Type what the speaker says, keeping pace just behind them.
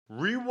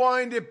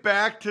Rewind it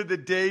back to the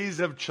days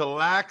of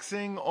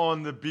chillaxing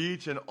on the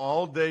beach and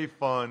all-day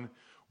fun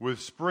with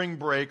spring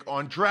break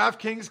on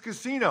DraftKings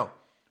Casino.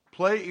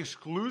 Play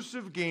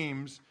exclusive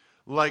games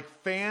like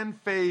Fan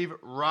Fave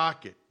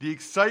Rocket. The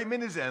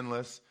excitement is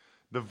endless,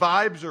 the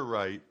vibes are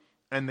right,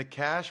 and the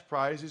cash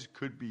prizes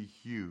could be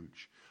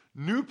huge.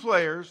 New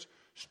players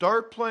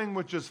start playing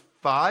with just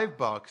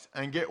 $5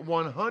 and get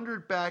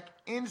 $100 back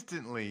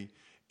instantly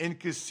in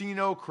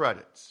casino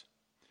credits.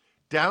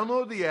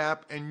 Download the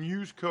app and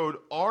use code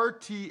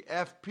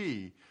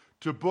RTFP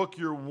to book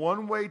your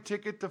one-way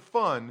ticket to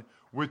fun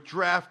with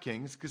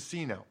DraftKings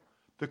Casino.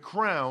 The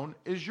crown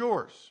is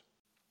yours.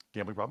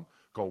 Gambling problem?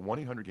 Call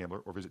 1-800-GAMBLER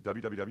or visit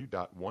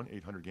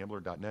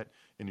www.1800gambler.net.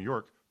 In New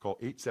York, call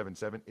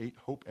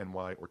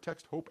 877-8-HOPE-NY or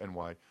text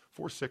HOPE-NY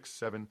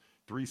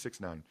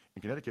 467-369.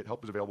 In Connecticut,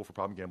 help is available for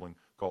problem gambling.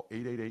 Call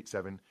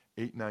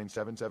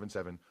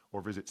 888-7-897-7777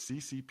 or visit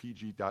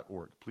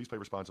ccpg.org. Please play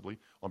responsibly.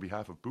 On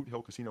behalf of Boot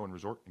Hill Casino and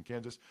Resort in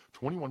Kansas,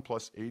 21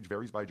 plus, age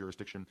varies by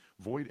jurisdiction,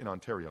 void in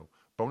Ontario.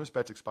 Bonus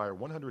bets expire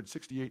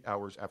 168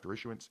 hours after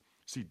issuance.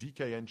 See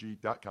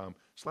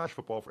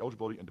dkng.com/football for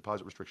eligibility and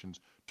deposit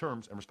restrictions,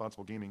 terms, and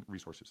responsible gaming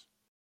resources.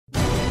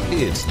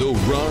 It's the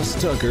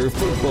Ross Tucker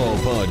Football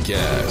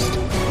Podcast.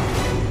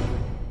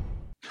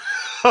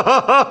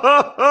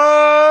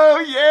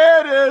 Oh,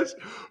 yeah, it is.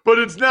 But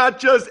it's not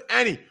just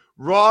any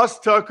Ross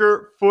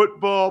Tucker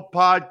Football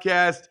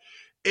Podcast.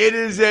 It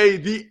is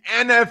the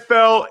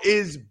NFL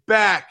is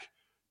back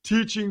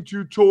teaching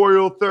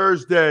tutorial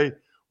Thursday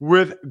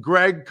with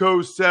Greg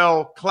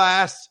Cosell.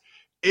 Class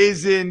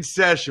is in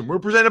session. We're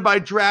presented by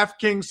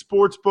DraftKings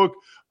Sportsbook,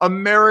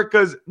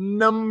 America's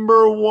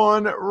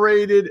 #1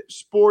 rated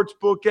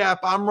sportsbook app.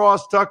 I'm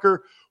Ross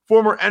Tucker,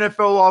 former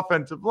NFL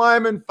offensive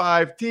lineman,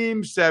 5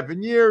 teams,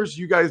 7 years.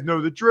 You guys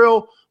know the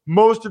drill.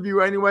 Most of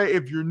you anyway.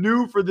 If you're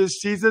new for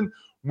this season,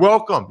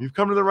 welcome. You've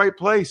come to the right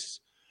place.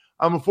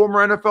 I'm a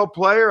former NFL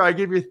player. I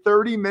give you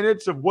 30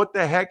 minutes of what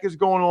the heck is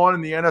going on in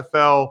the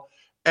NFL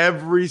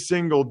every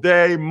single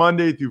day,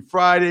 Monday through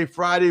Friday.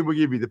 Friday, we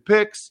give you the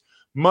picks.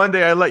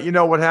 Monday, I let you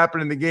know what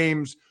happened in the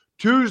games.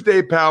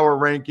 Tuesday, power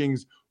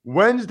rankings.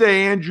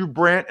 Wednesday, Andrew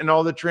Brandt and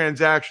all the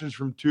transactions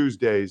from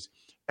Tuesdays.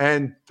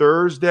 And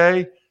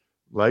Thursday,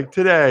 like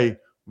today,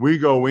 we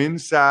go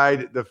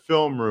inside the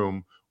film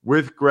room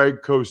with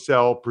Greg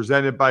Cosell,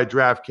 presented by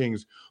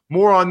DraftKings.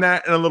 More on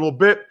that in a little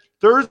bit.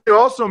 Thursday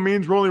also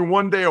means we're only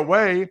one day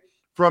away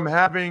from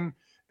having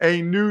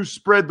a new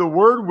Spread the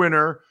Word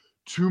winner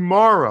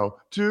tomorrow.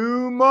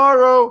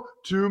 Tomorrow,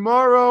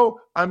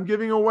 I'm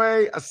giving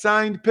away a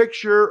signed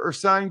picture or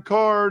signed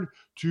card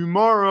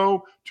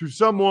tomorrow to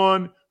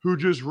someone who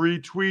just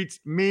retweets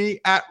me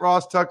at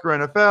Ross Tucker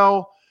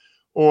NFL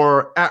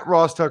or at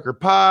Ross Tucker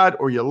Pod,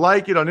 or you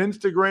like it on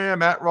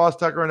Instagram at Ross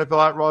Tucker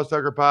NFL, at Ross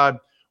Tucker Pod,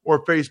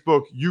 or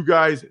Facebook. You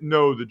guys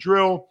know the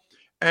drill.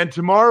 And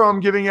tomorrow I'm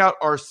giving out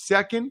our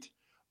second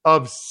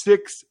of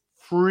 6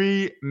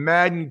 free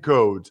Madden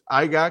codes.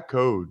 I got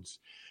codes.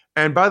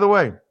 And by the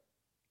way,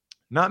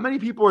 not many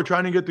people are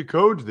trying to get the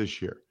codes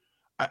this year.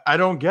 I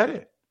don't get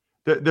it.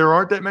 There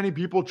aren't that many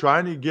people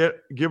trying to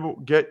get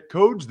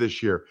codes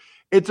this year.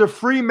 It's a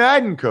free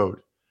Madden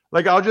code.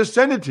 Like, I'll just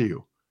send it to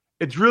you.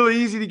 It's really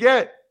easy to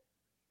get.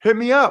 Hit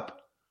me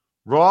up.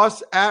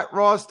 Ross at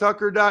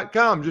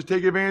RossTucker.com. Just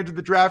take advantage of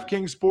the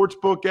DraftKings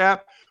Sportsbook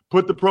app.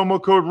 Put the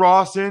promo code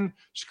Ross in.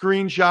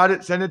 Screenshot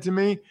it. Send it to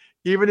me.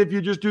 Even if you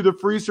just do the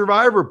free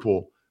Survivor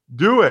pool.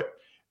 Do it.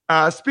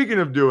 Speaking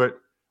of do it,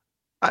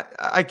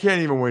 I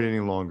can't even wait any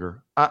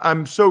longer.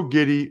 I'm so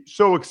giddy,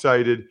 so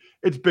excited.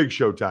 It's Big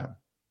Show time.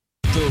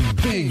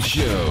 The Big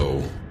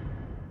Show.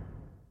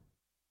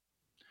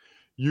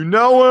 You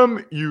know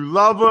him. You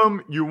love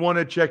him. You want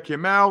to check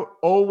him out.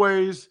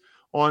 Always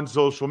on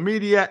social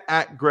media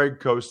at Greg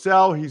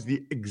Cosell. He's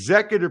the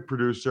executive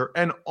producer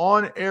and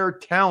on-air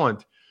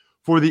talent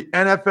for the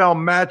NFL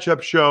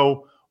Matchup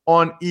Show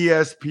on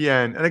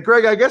ESPN. And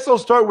Greg, I guess I'll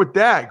start with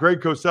that.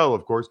 Greg Cosell,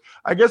 of course.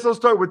 I guess I'll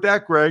start with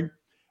that, Greg.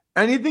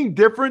 Anything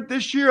different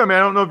this year? I mean, I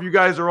don't know if you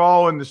guys are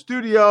all in the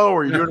studio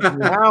or you're doing it in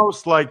your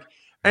house. Like,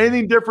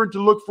 anything different to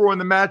look for in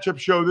the Matchup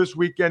Show this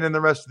weekend and the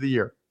rest of the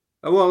year?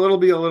 Well, it'll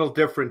be a little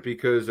different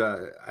because,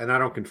 and I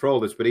don't control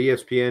this, but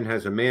ESPN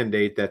has a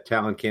mandate that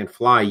talent can't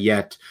fly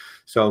yet.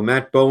 So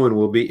Matt Bowen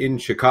will be in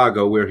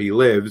Chicago where he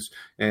lives,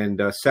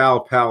 and Sal,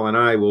 Pal, and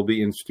I will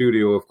be in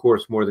studio, of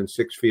course, more than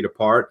 6 feet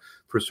apart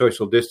for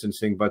social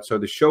distancing. But so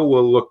the show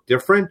will look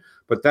different,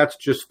 but that's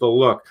just the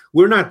look.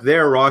 We're not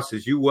there, Ross,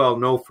 as you well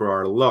know, for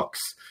our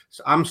looks.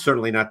 So I'm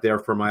certainly not there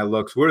for my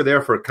looks. We're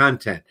there for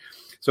content.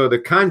 So the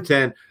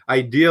content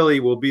ideally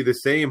will be the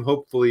same,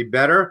 hopefully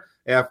better,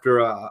 after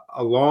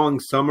a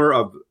long summer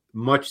of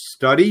much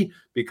study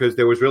because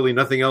there was really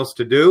nothing else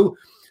to do.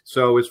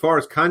 So as far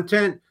as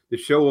content, the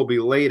show will be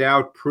laid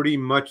out pretty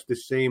much the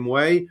same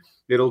way.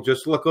 It'll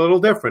just look a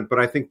little different, but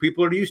I think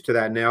people are used to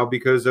that now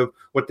because of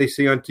what they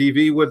see on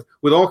TV with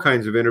all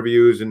kinds of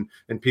interviews and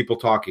people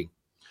talking.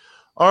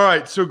 All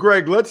right, so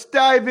Greg, let's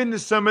dive into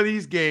some of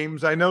these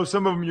games. I know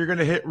some of them you're going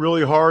to hit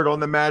really hard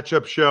on the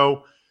Matchup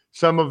Show.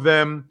 Some of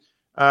them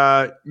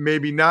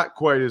maybe not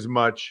quite as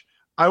much.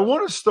 I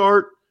want to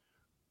start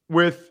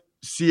with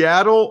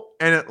Seattle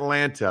and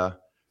Atlanta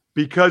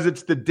because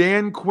it's the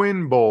Dan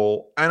Quinn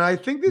Bowl. And I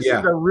think this is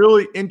a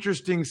really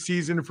interesting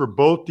season for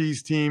both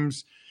these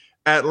teams.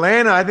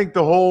 Atlanta, I think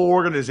the whole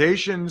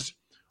organization's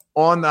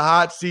on the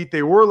hot seat.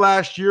 They were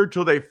last year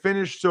till they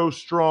finished so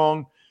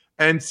strong.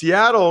 And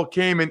Seattle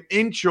came an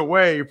inch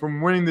away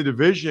from winning the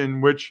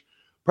division, which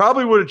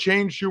probably would have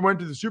changed who went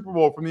to the Super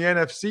Bowl from the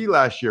NFC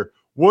last year.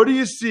 What do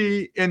you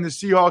see in the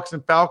Seahawks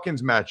and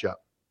Falcons matchup?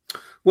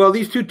 Well,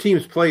 these two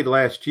teams played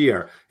last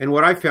year, and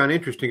what I found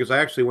interesting is I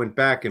actually went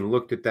back and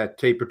looked at that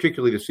tape,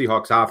 particularly the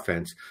Seahawks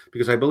offense,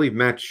 because I believe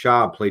Matt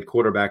Schaub played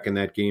quarterback in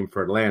that game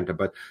for Atlanta.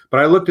 But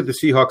I looked at the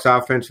Seahawks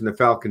offense and the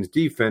Falcons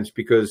defense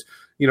because,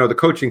 the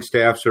coaching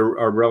staffs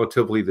are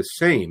relatively the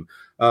same.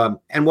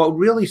 And what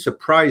really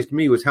surprised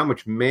me was how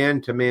much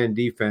man-to-man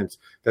defense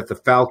that the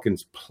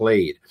Falcons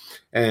played.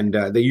 And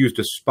they used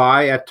a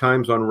spy at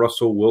times on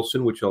Russell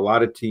Wilson, which a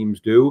lot of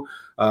teams do.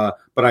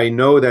 But I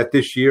know that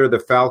this year the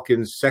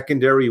Falcons'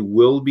 secondary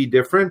will be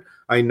different.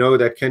 I know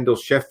that Kendall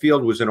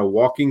Sheffield was in a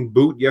walking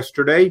boot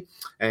yesterday,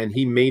 and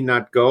he may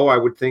not go, I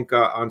would think,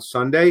 on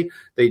Sunday.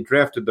 They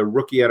drafted the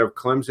rookie out of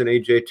Clemson,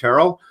 A.J.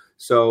 Terrell.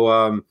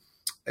 So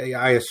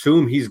I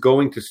assume he's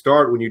going to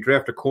start. When you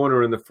draft a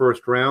corner in the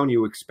first round,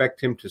 you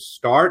expect him to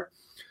start.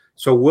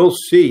 So we'll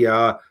see.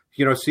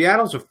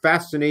 Seattle's a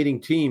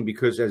fascinating team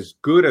because as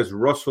good as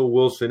Russell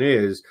Wilson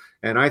is,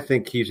 and I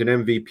think he's an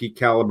MVP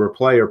caliber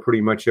player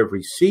pretty much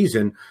every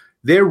season,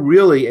 they're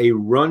really a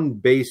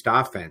run-based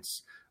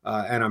offense.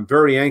 And I'm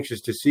very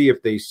anxious to see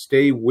if they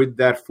stay with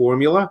that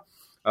formula.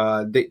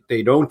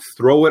 They don't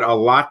throw it a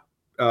lot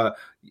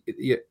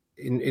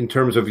in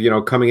terms of,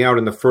 coming out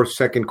in the first,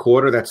 second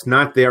quarter. That's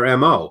not their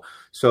MO.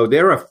 So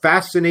they're a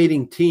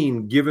fascinating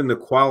team given the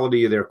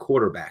quality of their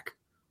quarterback.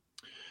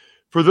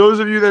 For those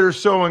of you that are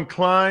so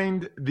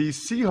inclined, the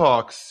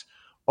Seahawks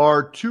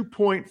are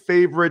 2-point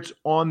favorites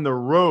on the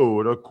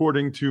road,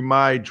 according to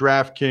my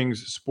DraftKings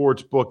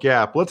Sportsbook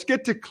app. Let's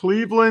get to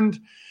Cleveland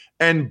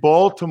and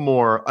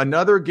Baltimore,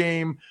 another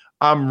game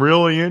I'm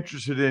really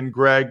interested in,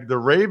 Greg. The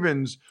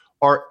Ravens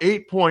are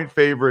 8-point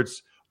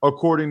favorites,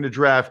 according to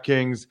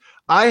DraftKings.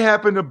 I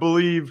happen to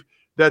believe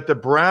that the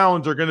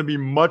Browns are going to be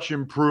much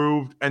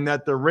improved and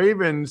that the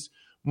Ravens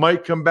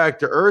might come back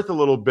to earth a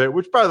little bit,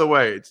 which, by the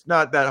way, it's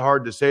not that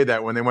hard to say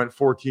that when they went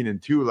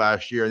 14-2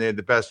 last year and they had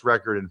the best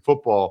record in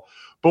football.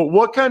 But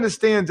what kind of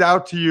stands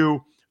out to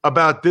you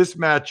about this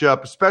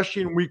matchup,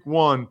 especially in week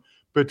one,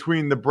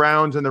 between the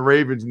Browns and the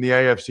Ravens in the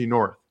AFC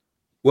North?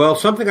 Well,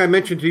 something I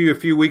mentioned to you a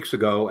few weeks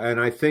ago, and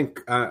I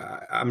think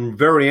I'm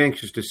very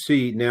anxious to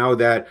see now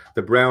that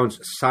the Browns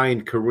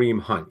signed Kareem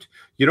Hunt.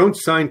 You don't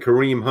sign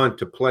Kareem Hunt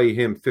to play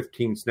him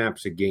 15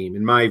 snaps a game,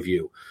 in my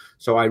view.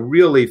 So I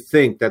really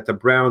think that the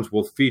Browns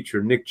will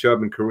feature Nick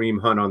Chubb and Kareem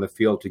Hunt on the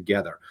field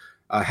together.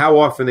 How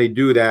often they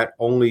do that,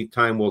 only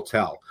time will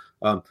tell.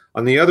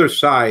 On the other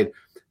side,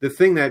 the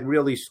thing that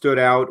really stood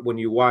out when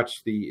you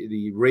watch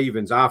the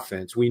Ravens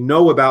offense, we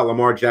know about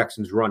Lamar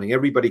Jackson's running.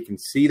 Everybody can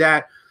see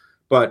that.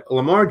 But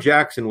Lamar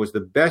Jackson was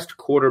the best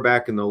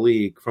quarterback in the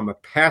league from a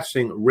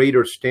passing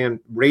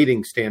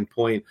rating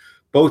standpoint,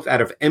 both out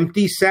of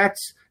empty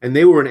sets, and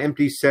they were in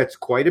empty sets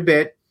quite a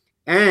bit,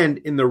 and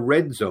in the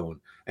red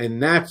zone.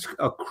 And that's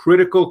a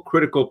critical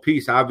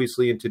piece,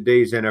 obviously, in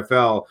today's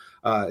NFL.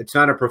 It's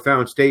not a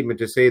profound statement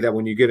to say that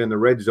when you get in the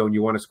red zone,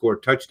 you want to score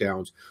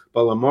touchdowns.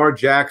 But Lamar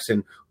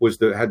Jackson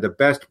had the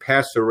best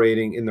passer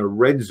rating in the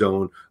red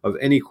zone of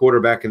any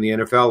quarterback in the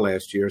NFL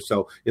last year.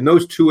 So in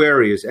those two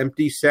areas,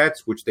 empty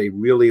sets, which they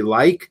really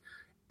like,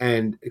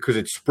 and because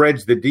it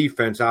spreads the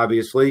defense,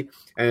 obviously,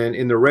 and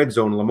in the red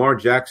zone, Lamar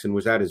Jackson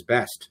was at his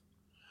best.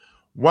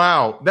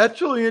 Wow,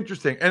 that's really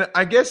interesting. And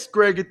I guess,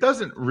 Greg, it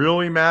doesn't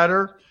really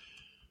matter.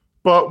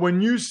 But when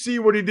you see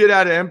what he did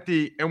out of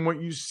empty and when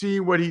you see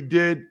what he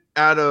did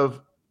out of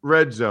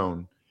red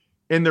zone,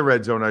 in the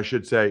red zone, I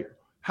should say,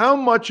 how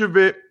much of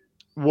it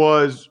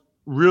was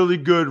really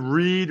good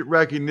read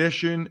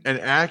recognition and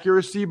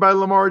accuracy by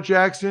Lamar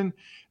Jackson?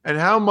 And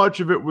how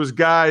much of it was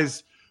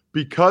guys,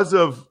 because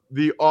of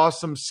the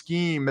awesome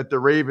scheme that the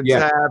Ravens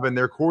have and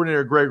their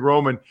coordinator, Greg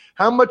Roman,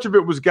 how much of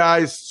it was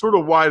guys sort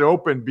of wide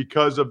open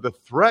because of the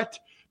threat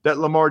that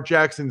Lamar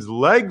Jackson's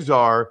legs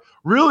are,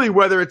 really,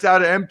 whether it's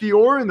out of empty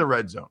or in the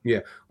red zone?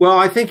 Yeah. Well,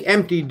 I think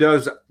empty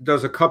does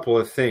a couple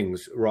of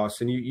things, Ross,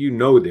 and you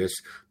know this,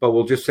 but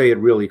we'll just say it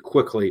really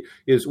quickly,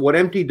 is what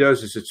empty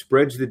does is it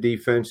spreads the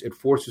defense. It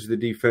forces the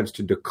defense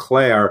to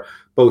declare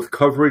both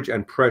coverage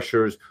and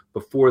pressures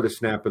before the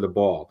snap of the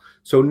ball.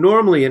 So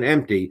normally in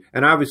empty,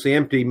 and obviously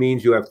empty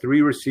means you have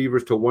 3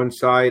 receivers to one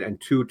side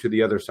and 2 to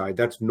the other side.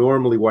 That's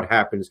normally what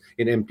happens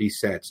in empty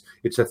sets.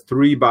 It's a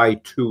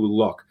 3-by-2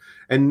 look.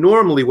 And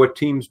normally what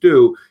teams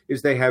do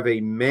is they have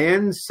a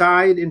man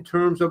side in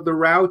terms of the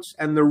routes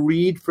and the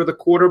read for the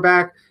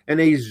quarterback and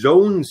a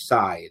zone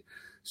side.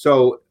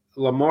 So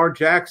Lamar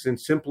Jackson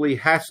simply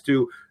has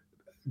to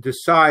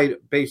decide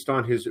based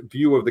on his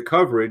view of the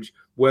coverage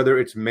whether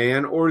it's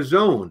man or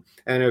zone.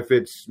 And if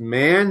it's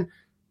man,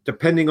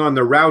 depending on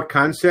the route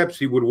concepts,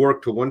 he would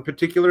work to one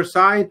particular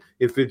side.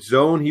 If it's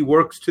zone, he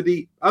works to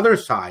the other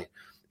side.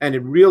 And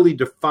it really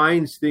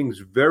defines things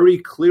very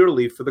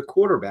clearly for the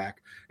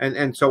quarterback.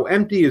 And so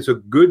empty is a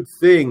good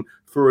thing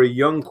for a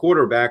young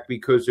quarterback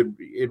because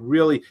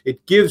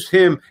it gives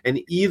him an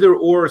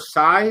either-or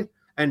side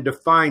and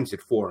defines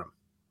it for him.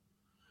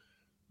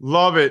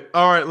 Love it.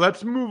 All right,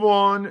 let's move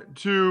on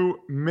to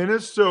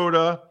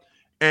Minnesota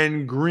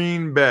and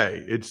Green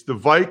Bay. It's the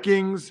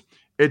Vikings.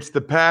 It's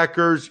the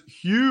Packers.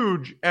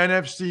 Huge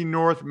NFC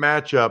North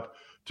matchup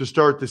to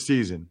start the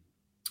season.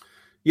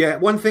 Yeah,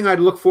 one thing I'd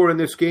look for in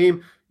this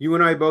game, you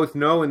and I both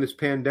know in this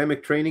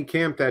pandemic training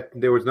camp that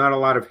there was not a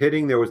lot of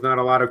hitting, there was not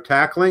a lot of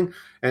tackling,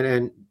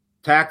 and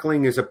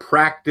tackling is a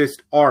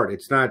practiced art.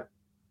 It's not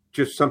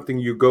just something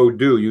you go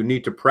do. You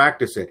need to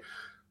practice it.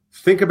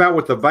 Think about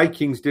what the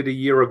Vikings did a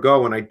year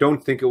ago, and I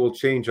don't think it will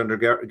change under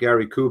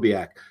Gary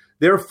Kubiak.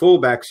 Their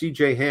fullback,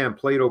 C.J. Ham,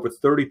 played over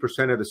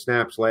 30% of the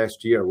snaps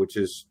last year, which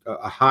is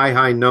a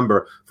high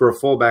number for a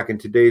fullback in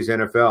today's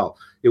NFL.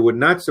 It would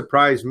not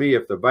surprise me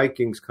if the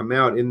Vikings come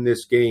out in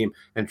this game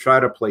and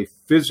try to play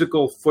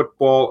physical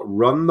football,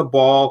 run the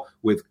ball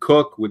with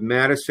Cook, with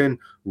Madison,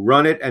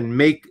 run it, and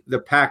make the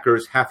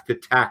Packers have to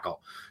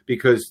tackle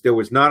because there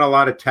was not a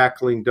lot of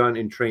tackling done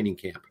in training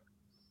camp.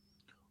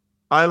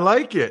 I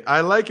like it.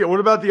 What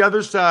about the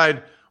other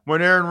side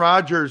when Aaron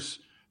Rodgers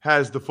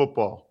has the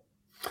football?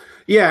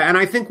 Yeah, and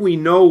I think we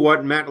know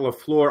what Matt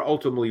LaFleur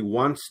ultimately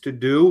wants to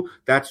do.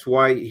 That's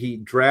why he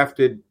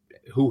drafted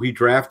who he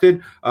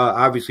drafted.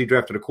 Obviously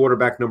drafted a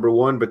quarterback number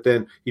 1, but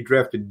then he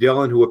drafted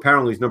Dillon, who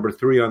apparently is number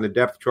 3 on the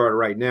depth chart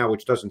right now,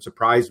 which doesn't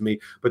surprise me.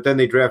 But then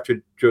they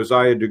drafted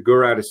Josiah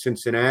DeGuara out of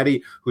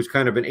Cincinnati, who's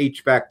kind of an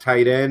H-back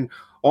tight end,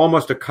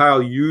 almost a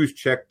Kyle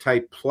Juszczyk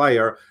type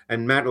player,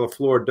 and Matt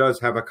LaFleur does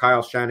have a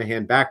Kyle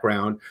Shanahan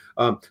background.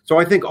 So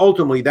I think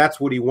ultimately that's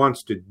what he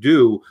wants to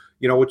do.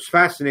 You know, what's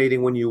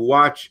fascinating when you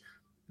watch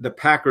the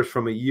Packers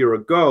from a year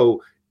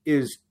ago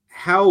is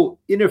how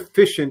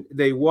inefficient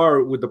they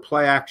were with the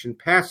play-action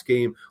pass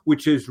game,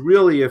 which is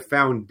really a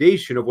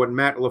foundation of what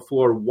Matt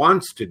LaFleur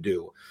wants to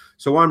do.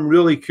 So I'm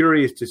really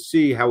curious to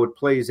see how it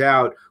plays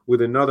out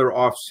with another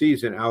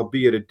offseason,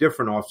 albeit a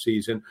different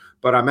offseason.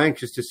 But I'm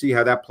anxious to see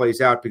how that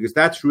plays out because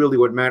that's really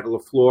what Matt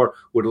LaFleur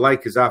would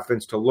like his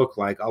offense to look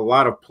like, a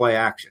lot of play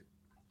action.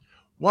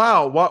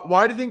 Wow.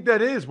 Why do you think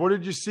that is? What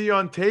did you see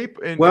on tape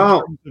in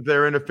terms of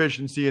their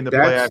inefficiency in the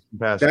play-action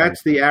pass game?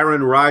 That's the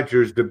Aaron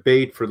Rodgers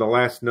debate for the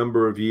last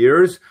number of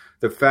years.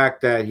 The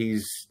fact that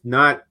he's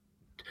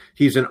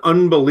an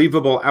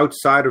unbelievable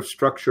outside of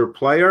structure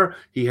player.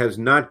 He has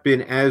not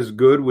been as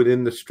good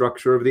within the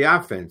structure of the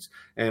offense.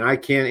 And I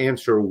can't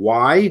answer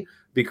why,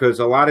 because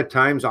a lot of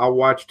times I'll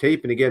watch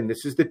tape. And again,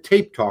 this is the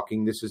tape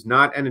talking. This is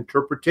not an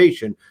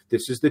interpretation.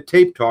 This is the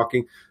tape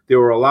talking. There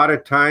were a lot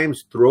of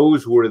times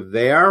throws were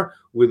there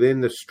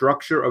within the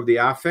structure of the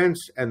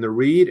offense and the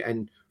read.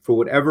 And for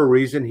whatever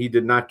reason, he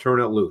did not turn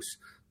it loose.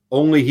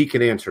 Only he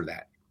can answer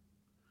that.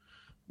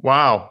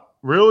 Wow.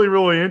 Really,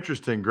 really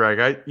interesting,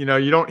 Greg. You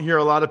don't hear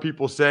a lot of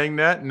people saying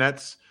that, and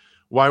that's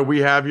why we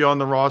have you on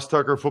the Ross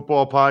Tucker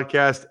Football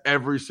Podcast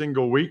every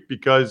single week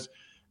because,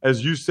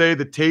 as you say,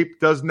 the tape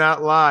does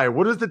not lie.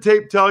 What does the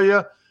tape tell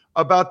you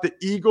about the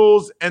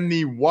Eagles and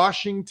the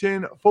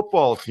Washington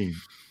football team?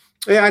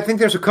 Yeah, I think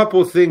there's a couple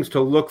of things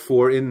to look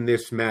for in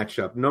this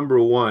matchup.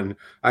 Number one,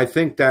 I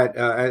think that,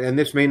 and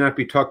this may not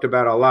be talked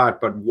about a lot,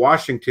 but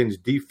Washington's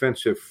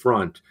defensive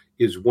front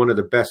is one of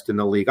the best in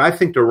the league. I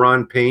think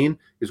Daron Payne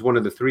is one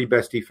of the 3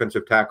 best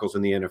defensive tackles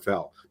in the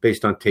NFL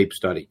based on tape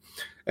study.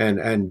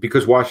 And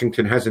because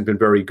Washington hasn't been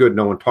very good,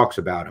 no one talks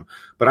about him.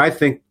 But I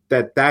think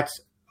that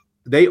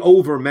they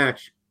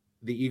overmatch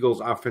the Eagles'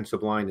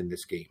 offensive line in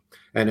this game.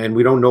 And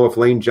we don't know if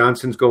Lane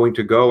Johnson's going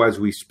to go as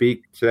we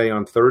speak today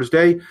on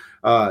Thursday.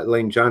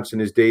 Lane Johnson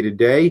is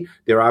day-to-day.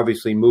 They're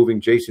obviously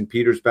moving Jason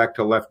Peters back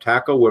to left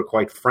tackle, where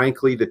quite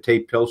frankly the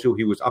tape tells you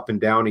he was up and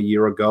down a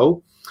year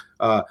ago.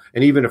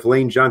 And even if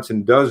Lane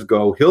Johnson does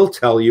go, he'll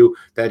tell you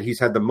that he's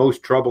had the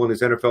most trouble in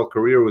his NFL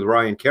career with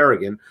Ryan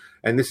Kerrigan.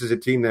 And this is a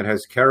team that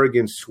has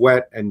Kerrigan,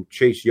 Sweat, and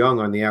Chase Young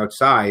on the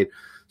outside.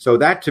 So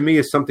that, to me,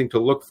 is something to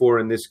look for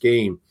in this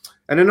game.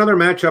 And another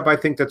matchup I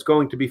think that's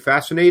going to be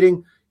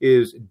fascinating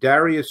is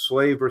Darius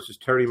Slay versus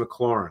Terry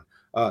McLaurin.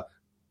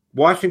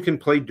 Washington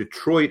played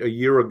Detroit a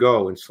year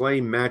ago, and Slay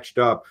matched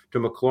up to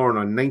McLaurin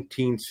on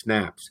 19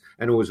 snaps,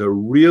 and it was a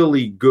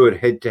really good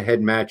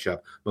head-to-head matchup.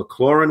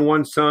 McLaurin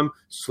won some,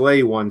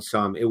 Slay won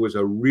some. It was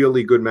a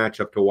really good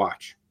matchup to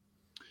watch.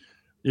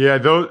 Yeah,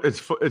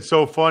 it's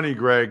so funny,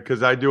 Greg,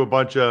 because I do a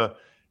bunch of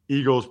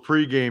Eagles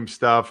pregame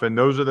stuff, and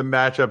those are the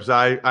matchups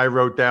I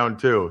wrote down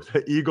too.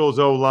 The Eagles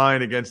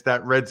O-line against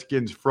that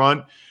Redskins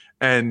front,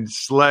 and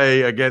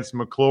Slay against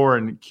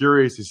McLaurin.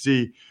 Curious to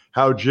see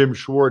how Jim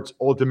Schwartz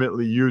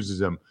ultimately uses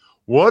him.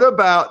 What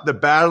about the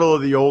battle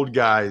of the old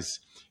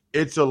guys?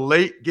 It's a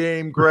late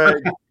game,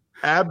 Greg.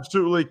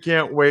 Absolutely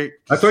can't wait.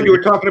 I thought you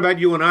were talking about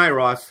you and I,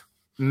 Ross.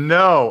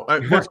 No.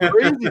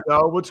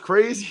 What's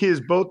crazy is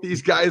both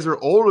these guys are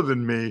older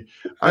than me.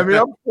 I mean,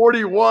 I'm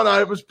 41.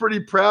 I was pretty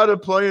proud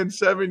of playing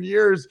 7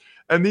 years,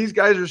 and these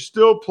guys are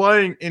still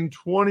playing in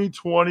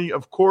 2020.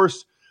 Of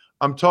course,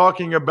 I'm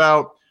talking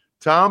about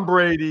Tom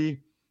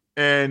Brady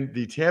and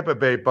the Tampa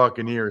Bay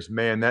Buccaneers.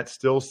 Man, that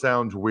still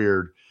sounds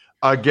weird.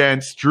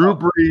 Against Drew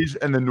Brees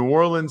and the New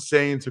Orleans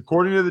Saints.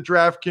 According to the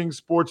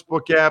DraftKings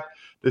Sportsbook app,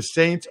 the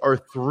Saints are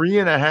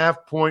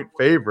 3.5-point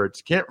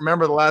favorites. Can't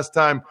remember the last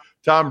time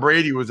Tom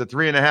Brady was a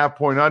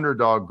 3.5-point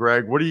underdog,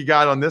 Greg. What do you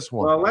got on this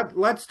one? Well,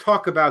 let's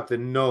talk about the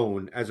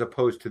known as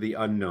opposed to the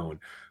unknown.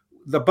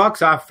 The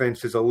Bucs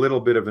offense is a little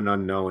bit of an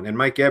unknown, and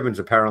Mike Evans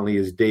apparently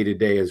is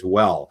day-to-day as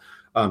well.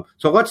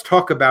 So let's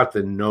talk about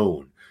the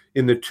known.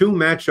 In the two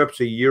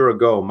matchups a year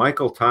ago,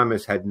 Michael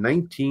Thomas had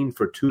 19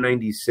 for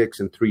 296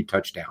 and 3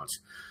 touchdowns.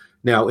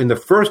 Now, in the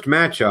first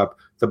matchup,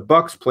 the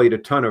Bucs played a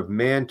ton of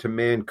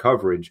man-to-man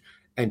coverage,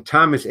 and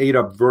Thomas ate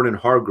up Vernon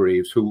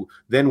Hargreaves, who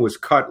then was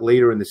cut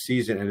later in the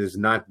season and is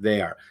not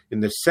there. In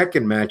the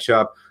second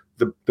matchup,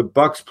 the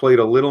Bucs played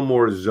a little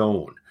more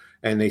zone,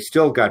 and they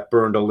still got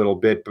burned a little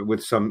bit, but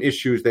with some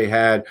issues they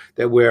had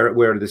that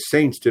where the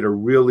Saints did a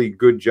really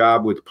good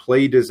job with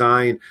play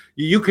design.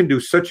 You can do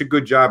such a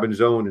good job in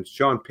zone, and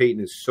Sean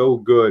Payton is so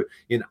good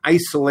in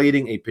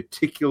isolating a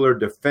particular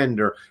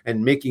defender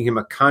and making him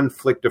a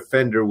conflict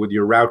defender with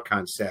your route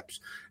concepts.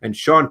 And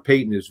Sean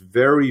Payton is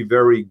very,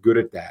 very good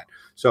at that.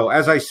 So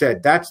as I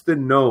said, that's the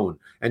known.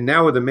 And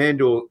now with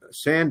Emmanuel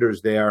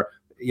Sanders there,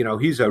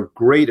 he's a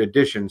great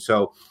addition.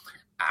 So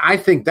I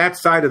think that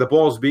side of the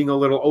ball is being a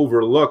little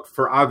overlooked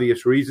for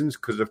obvious reasons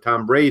because of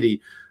Tom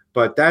Brady,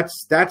 but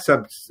that's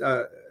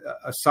a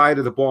side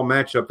of the ball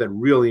matchup that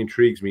really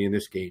intrigues me in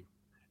this game.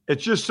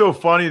 It's just so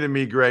funny to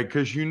me, Greg,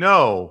 because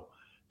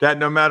that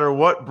no matter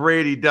what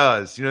Brady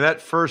does, that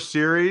first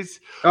series,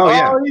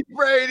 he's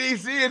Brady.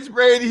 See, it's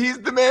Brady. He's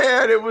the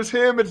man. It was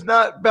him. It's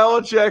not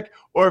Belichick.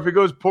 Or if it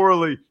goes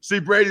poorly, see,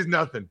 Brady's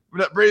nothing.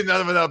 Brady's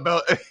nothing without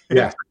Belichick.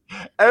 Yeah.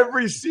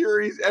 Every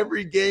series,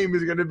 every game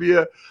is going to be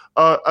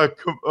a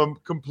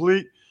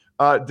complete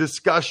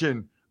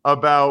discussion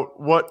about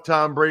what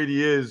Tom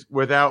Brady is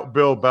without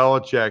Bill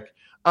Belichick.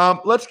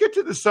 Let's get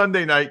to the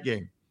Sunday night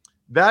game.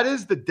 That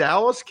is the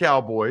Dallas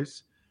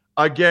Cowboys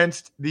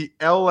against the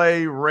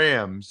LA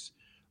Rams.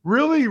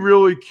 Really,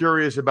 really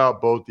curious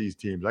about both these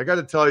teams. I got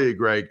to tell you,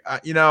 Greg,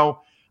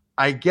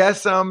 I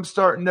guess I'm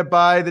starting to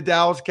buy the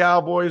Dallas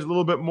Cowboys a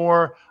little bit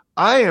more.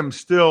 I am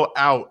still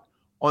out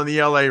on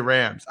the LA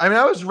Rams. I mean,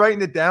 I was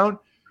writing it down.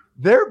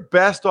 Their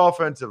best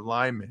offensive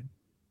lineman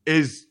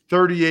is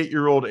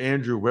 38-year-old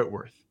Andrew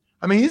Whitworth.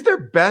 I mean, he's their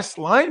best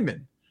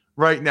lineman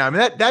right now. I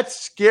mean, that's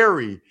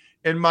scary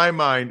in my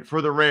mind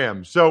for the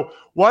Rams. So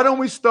why don't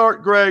we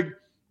start, Greg,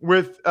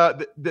 with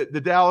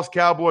the Dallas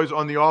Cowboys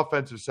on the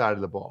offensive side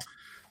of the ball?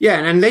 Yeah,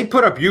 and they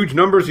put up huge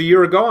numbers a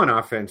year ago on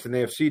offense, and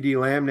they have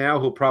CeeDee Lamb now,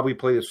 who'll probably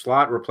play the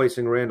slot,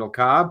 replacing Randall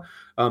Cobb.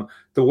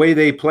 The way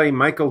they play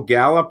Michael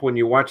Gallup, when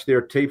you watch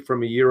their tape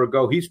from a year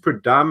ago, he's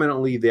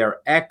predominantly their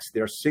X,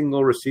 their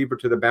single receiver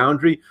to the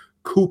boundary.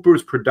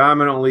 Cooper's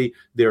predominantly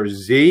their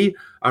Z.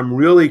 I'm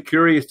really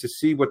curious to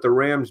see what the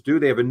Rams do.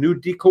 They have a new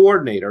D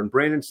coordinator, and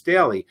Brandon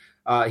Staley.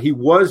 He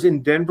was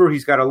in Denver.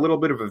 He's got a little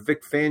bit of a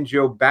Vic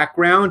Fangio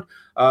background.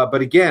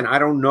 But again, I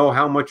don't know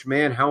how much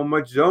man, how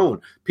much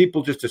zone.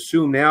 People just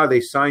assume now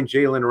they signed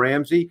Jalen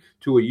Ramsey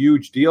to a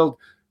huge deal.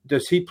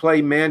 Does he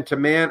play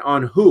man-to-man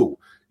on who?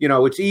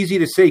 It's easy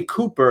to say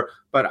Cooper,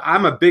 but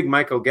I'm a big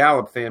Michael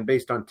Gallup fan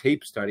based on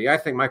tape study. I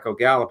think Michael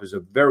Gallup is a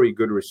very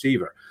good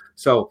receiver.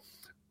 So,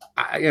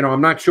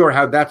 I'm not sure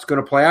how that's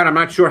going to play out. I'm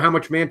not sure how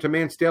much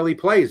man-to-man Staley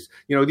plays.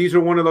 These are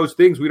one of those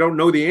things we don't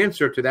know the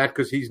answer to that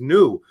because he's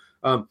new.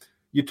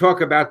 You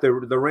talk about the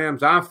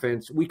Rams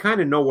offense. We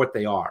kind of know what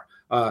they are.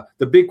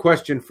 The big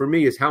question for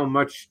me is how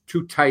much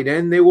 2 tight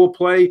end they will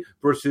play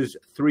versus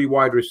 3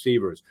 wide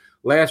receivers.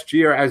 Last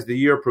year, as the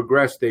year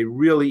progressed, they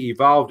really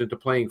evolved into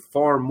playing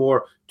far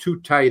more 2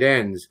 tight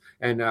ends.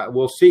 And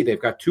we'll see.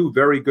 They've got 2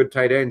 very good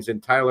tight ends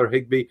in Tyler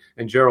Higbee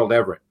and Gerald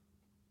Everett.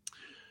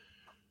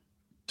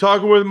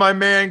 Talking with my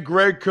man,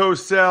 Greg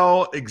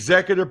Cosell,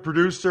 executive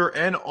producer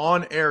and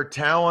on-air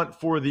talent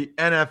for the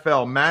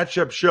NFL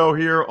Matchup Show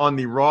here on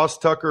the Ross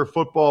Tucker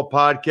Football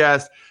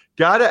Podcast.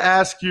 Got to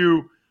ask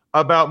you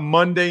about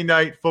Monday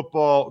Night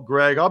Football,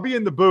 Greg. I'll be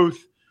in the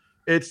booth.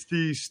 It's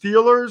the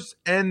Steelers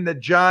and the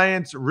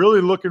Giants.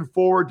 Really looking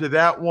forward to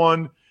that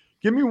one.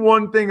 Give me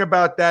one thing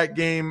about that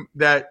game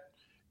that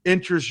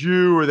interests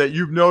you or that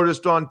you've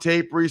noticed on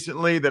tape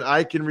recently that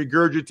I can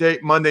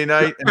regurgitate Monday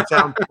night and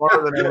sound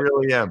smarter than I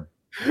really am.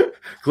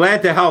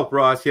 Glad to help,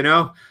 Ross.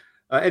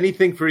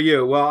 Anything for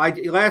you. Well,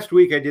 last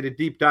week I did a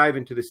deep dive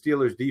into the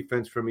Steelers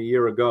defense from a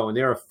year ago, and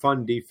they're a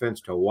fun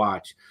defense to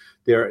watch.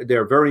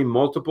 They're very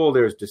multiple.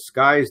 There's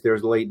disguise.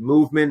 There's late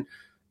movement.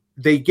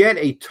 They get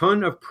a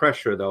ton of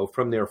pressure, though,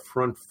 from their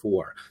front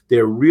four.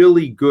 They're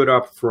really good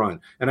up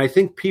front. And I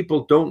think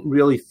people don't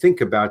really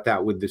think about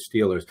that with the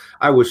Steelers.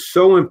 I was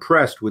so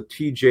impressed with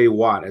T.J.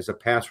 Watt as a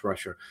pass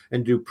rusher.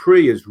 And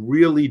Dupree is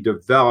really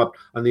developed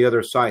on the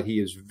other side.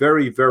 He is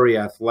very, very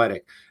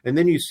athletic. And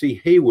then you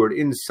see Hayward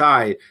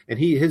inside, and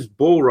his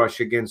bull rush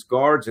against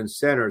guards and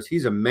centers,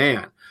 he's a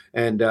man.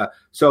 And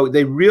so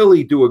they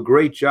really do a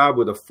great job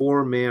with a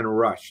four-man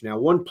rush. Now,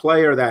 one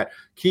player that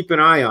keep an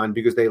eye on,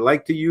 because they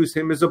like to use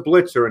him as a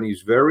blitzer, and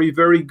he's very,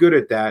 very good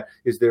at that,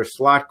 is their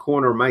slot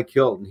corner, Mike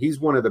Hilton. He's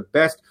one of the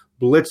best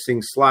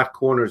blitzing slot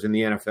corners in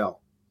the NFL.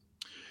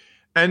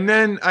 And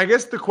then I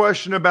guess the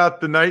question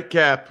about the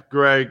nightcap,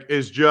 Greg,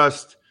 is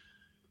just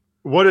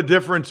what a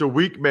difference a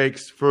week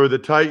makes for the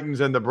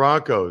Titans and the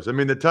Broncos. I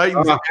mean, the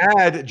Titans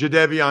add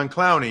Jadeveon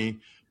Clowney.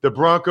 The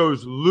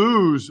Broncos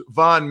lose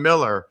Von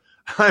Miller.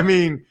 I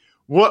mean,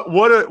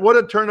 what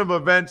a turn of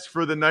events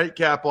for the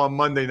nightcap on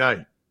Monday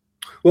night.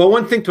 Well,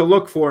 one thing to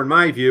look for, in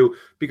my view,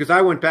 because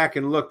I went back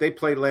and looked, they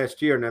played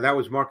last year. Now, that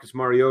was Marcus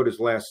Mariota's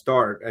last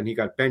start, and he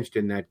got benched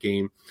in that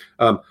game.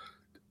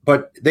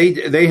 But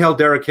they held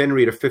Derrick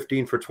Henry to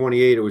 15 for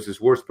 28. It was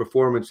his worst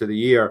performance of the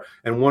year.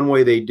 And one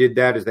way they did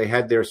that is they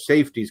had their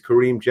safeties,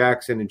 Kareem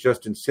Jackson and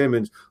Justin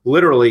Simmons,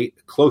 literally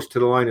close to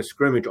the line of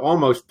scrimmage,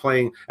 almost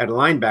playing at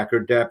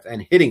linebacker depth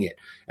and hitting it.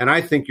 And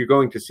I think you're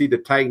going to see the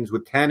Titans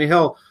with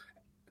Tannehill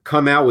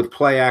come out with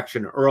play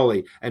action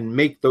early and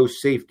make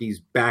those safeties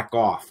back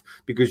off,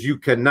 because you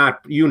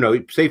cannot,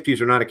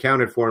 safeties are not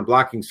accounted for in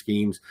blocking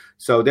schemes.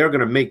 So they're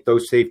going to make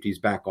those safeties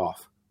back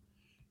off.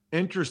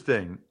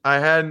 Interesting. I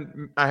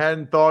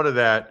hadn't thought of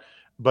that,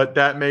 but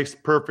that makes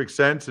perfect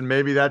sense. And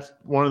maybe that's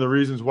one of the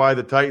reasons why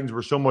the Titans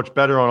were so much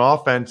better on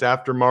offense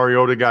after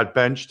Mariota got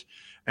benched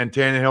and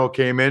Tannehill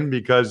came in,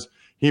 because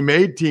he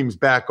made teams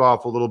back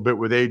off a little bit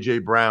with A.J.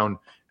 Brown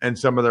and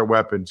some of their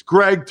weapons.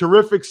 Greg,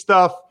 terrific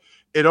stuff.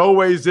 It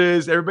always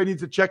is. Everybody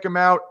needs to check him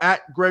out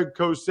at Greg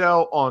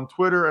Cosell on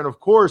Twitter. And, of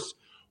course,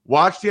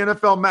 watch the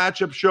NFL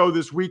Matchup Show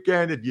this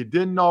weekend. If you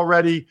didn't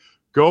already,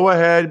 go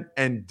ahead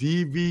and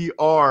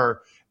DVR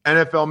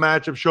NFL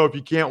Matchup Show. If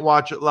you can't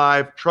watch it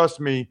live, trust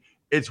me,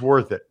 it's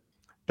worth it.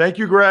 Thank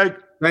you, Greg.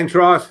 Thanks,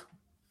 Ross.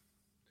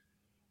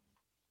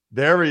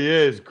 There he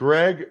is,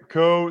 Greg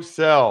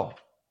Cosell.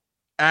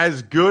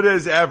 As good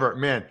as ever.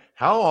 Man,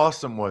 how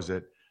awesome was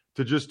it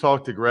to just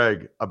talk to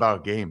Greg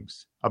about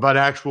games, about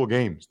actual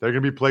games that are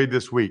going to be played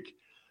this week?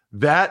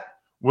 That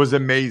was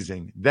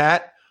amazing.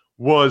 That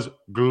was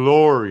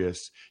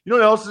glorious. You know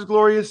what else is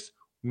glorious?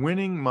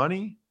 Winning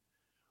money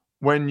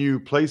when you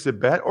place a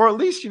bet, or at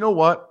least, you know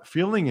what,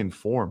 feeling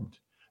informed.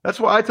 That's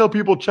why I tell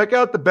people, check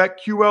out the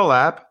BetQL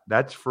app.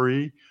 That's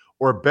free.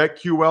 Or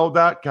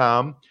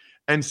BetQL.com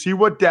and see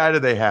what data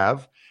they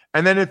have.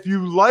 And then if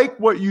you like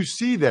what you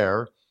see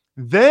there,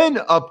 then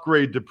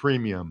upgrade to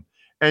premium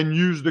and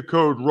use the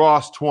code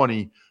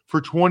ROSS20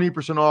 for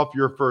 20% off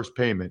your first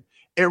payment.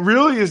 It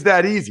really is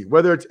that easy,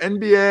 whether it's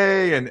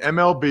NBA and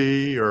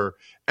MLB or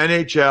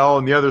NHL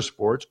and the other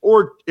sports,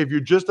 or if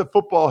you're just a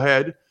football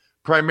head,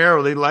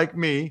 primarily like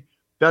me,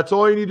 that's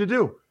all you need to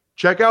do.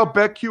 Check out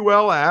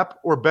BetQL app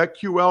or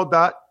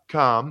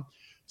BetQL.com.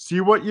 See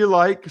what you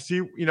like.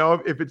 See,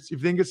 if you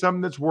think it's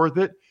something that's worth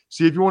it.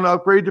 See if you want to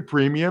upgrade to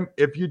premium.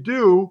 If you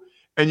do,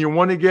 and you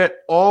want to get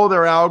all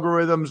their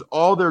algorithms,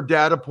 all their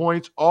data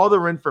points, all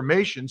their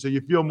information, so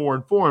you feel more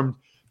informed,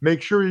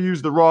 make sure you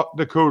use the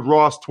code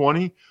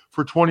ROSS20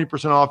 for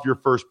 20% off your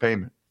first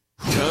payment.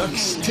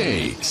 Tuck's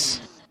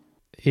Takes.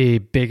 The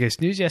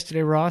biggest news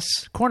yesterday,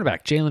 Ross,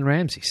 cornerback Jalen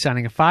Ramsey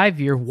signing a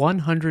 5-year,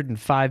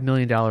 $105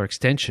 million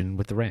extension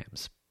with the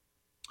Rams.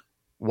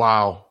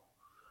 Wow.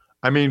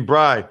 I mean,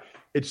 Bri,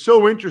 it's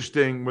so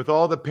interesting with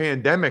all the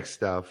pandemic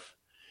stuff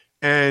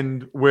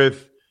and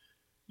with,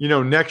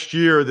 next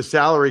year, the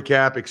salary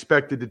cap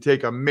expected to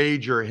take a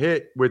major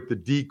hit with the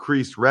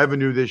decreased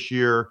revenue this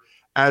year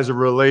as a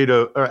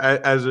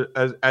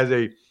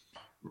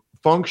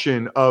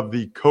function of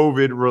the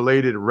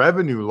COVID-related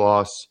revenue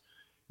loss.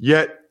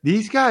 Yet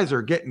these guys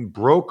are getting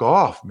broke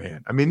off,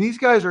 man. I mean, these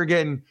guys are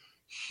getting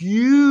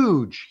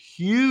huge,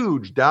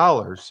 huge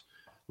dollars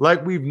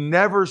like we've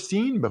never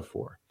seen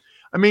before.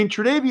 I mean,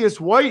 Tre'Davious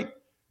White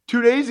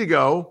 2 days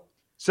ago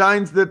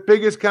signs the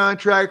biggest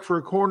contract for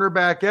a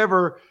cornerback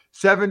ever,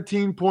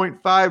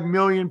 $17.5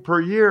 million per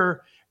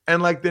year.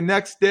 And like the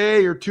next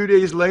day or 2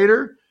 days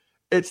later,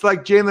 it's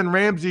like Jalen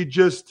Ramsey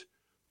just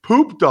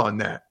pooped on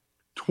that.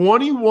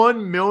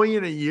 $21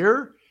 million a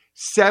year.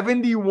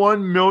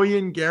 71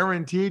 million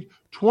guaranteed,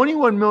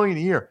 21 million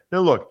a year. Now,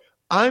 look,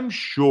 I'm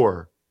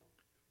sure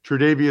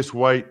Tre'Davious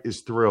White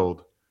is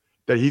thrilled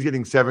that he's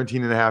getting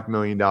 $17.5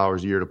 million a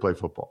year to play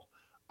football.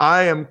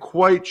 I am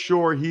quite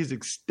sure he's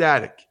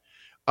ecstatic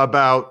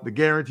about the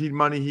guaranteed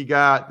money he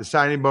got, the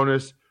signing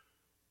bonus,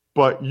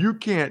 but you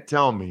can't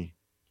tell me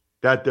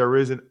that there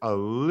isn't a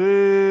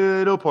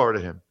little part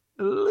of him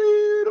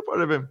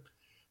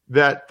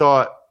that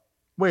thought,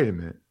 wait a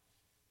minute.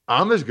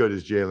 I'm as good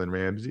as Jalen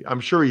Ramsey. I'm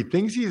sure he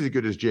thinks he's as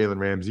good as Jalen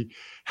Ramsey.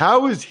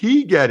 How is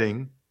he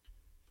getting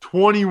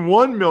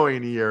 $21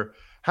 million a year?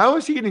 How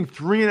is he getting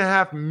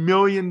 $3.5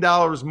 million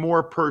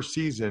more per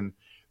season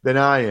than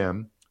I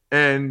am?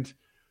 And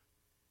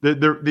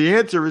the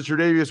answer is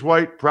Tre'Davious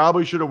White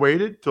probably should have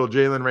waited till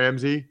Jalen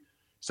Ramsey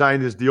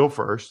signed his deal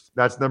first.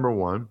 That's number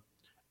one.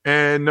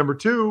 And number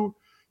two,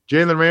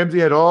 Jalen Ramsey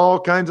had all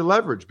kinds of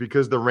leverage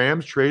because the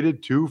Rams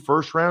traded 2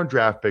 first-round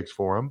draft picks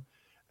for him.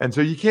 And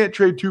so you can't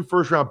trade 2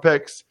 first-round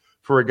picks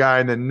for a guy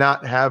and then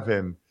not have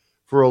him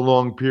for a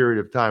long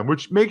period of time,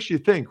 which makes you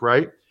think,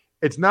 right?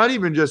 It's not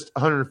even just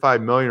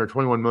 $105 million or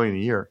 $21 million a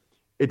year.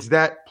 It's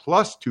that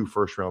plus 2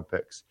 first-round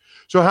picks.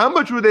 So how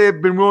much would they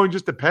have been willing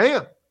just to pay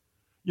him?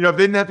 You know, if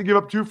they didn't have to give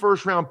up 2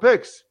 first-round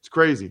picks, it's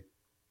crazy.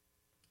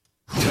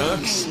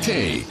 Tux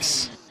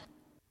Takes.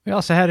 We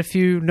also had a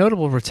few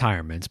notable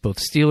retirements. Both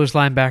Steelers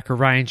linebacker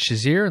Ryan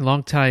Shazier and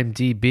longtime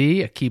DB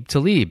Aqib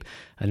Talib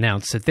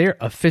announced that they're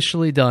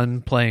officially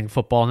done playing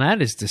football, and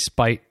that is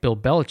despite Bill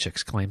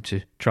Belichick's claim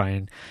to try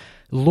and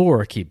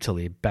lure Aqib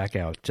Talib back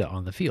out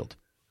on the field.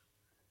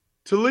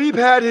 Talib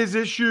had his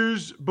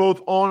issues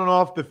both on and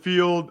off the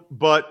field,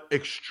 but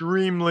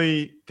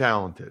extremely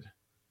talented.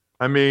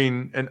 I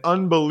mean, an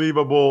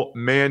unbelievable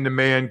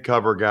man-to-man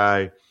cover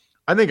guy.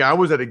 I think I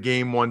was at a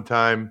game one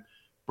time,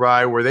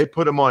 Bri, where they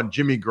put him on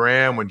Jimmy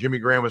Graham when Jimmy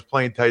Graham was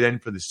playing tight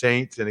end for the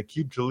Saints, and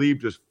Aqib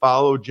Talib just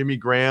followed Jimmy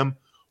Graham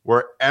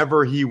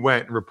wherever he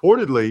went. And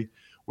reportedly,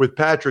 with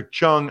Patrick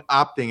Chung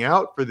opting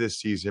out for this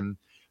season,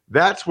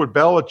 that's what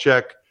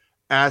Belichick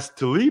asked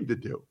Talib to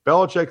do.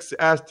 Belichick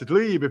asked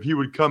Talib if he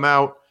would come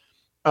out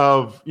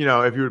of,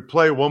 if he would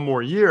play one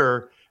more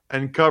year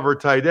and cover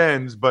tight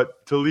ends,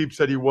 but Talib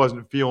said he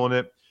wasn't feeling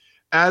it.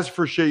 As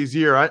for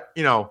Shazier,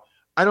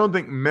 I don't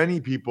think many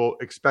people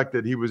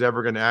expected he was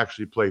ever going to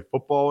actually play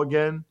football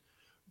again,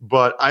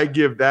 but I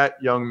give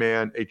that young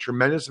man a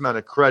tremendous amount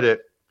of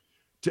credit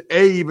to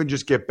even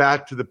just get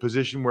back to the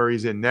position where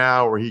he's in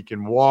now, where he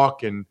can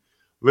walk and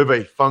live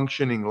a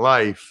functioning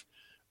life.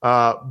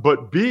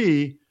 But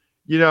B,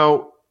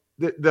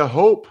 the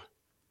hope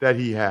that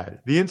he had,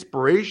 the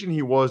inspiration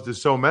he was to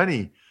so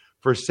many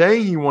for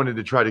saying he wanted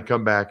to try to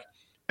come back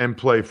and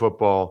play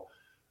football.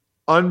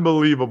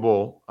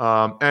 Unbelievable.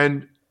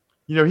 And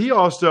he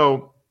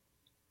also,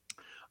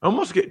 I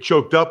almost get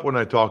choked up when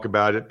I talk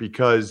about it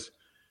because,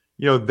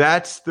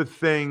 that's the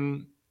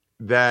thing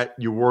that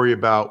you worry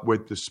about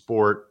with the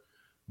sport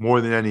more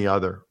than any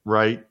other,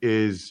 right?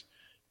 Is,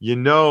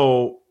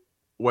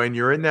 when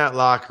you're in that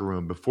locker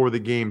room before the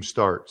game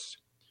starts,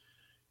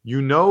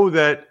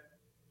 that,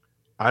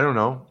 I don't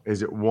know,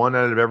 is it 1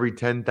 out of every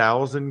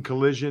 10,000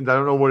 collisions? I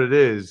don't know what it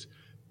is,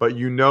 but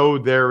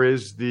there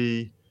is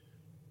the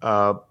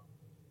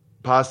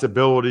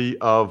possibility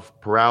of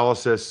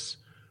paralysis,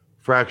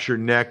 fractured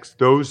necks,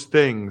 those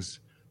things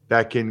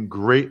that can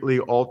greatly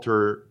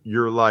alter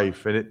your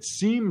life. And it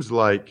seems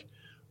like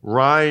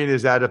Ryan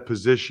is at a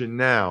position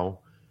now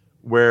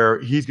where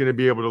he's going to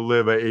be able to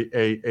live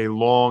a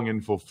long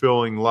and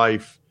fulfilling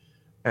life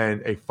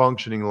and a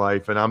functioning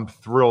life, and I'm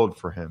thrilled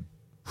for him.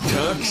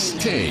 Tux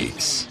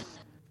Takes.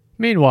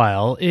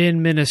 Meanwhile,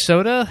 in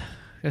Minnesota,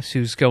 guess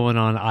who's going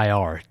on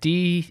IR?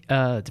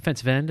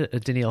 Defensive end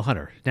Danielle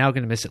Hunter, now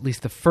going to miss at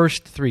least the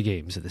first 3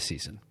 games of the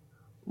season.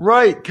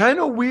 Right. Kind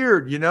of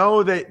weird.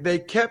 They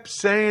kept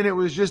saying it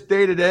was just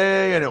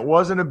day-to-day and it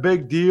wasn't a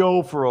big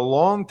deal for a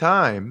long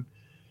time.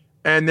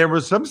 And there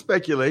was some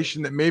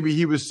speculation that maybe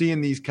he was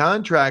seeing these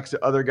contracts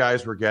that other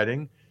guys were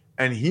getting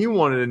and he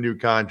wanted a new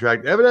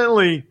contract.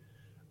 Evidently,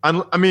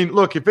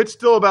 look, if it's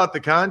still about the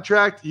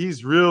contract,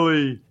 he's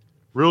really,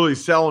 really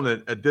selling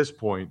it at this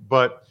point.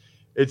 But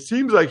it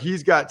seems like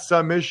he's got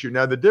some issue.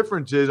 Now, the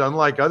difference is,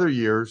 unlike other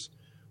years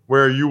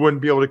where you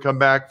wouldn't be able to come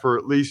back for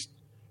at least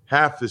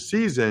half the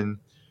season,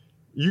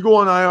 you go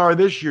on IR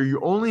this year, you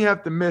only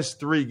have to miss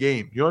 3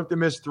 games. You don't have to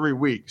miss 3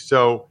 weeks.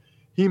 So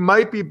he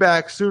might be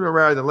back sooner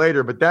rather than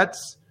later, but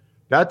that's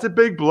a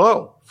big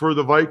blow for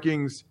the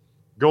Vikings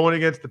going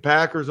against the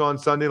Packers on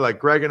Sunday, like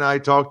Greg and I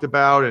talked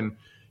about. And,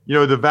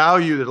 the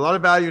value, there's a lot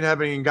of value in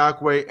having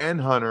Ngakoue and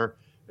Hunter.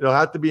 It'll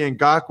have to be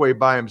Ngakoue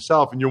by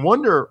himself. And you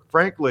wonder,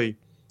 frankly,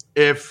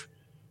 if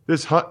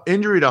this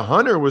injury to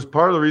Hunter was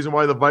part of the reason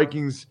why the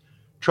Vikings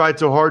tried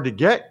so hard to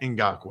get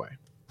Ngakoue.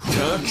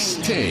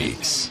 Tux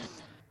Takes.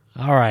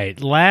 All right,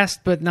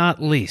 last but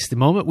not least, the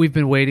moment we've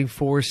been waiting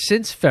for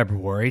since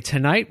February.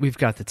 Tonight, we've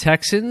got the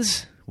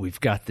Texans. We've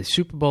got the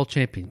Super Bowl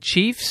champion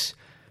Chiefs.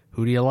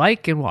 Who do you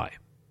like and why?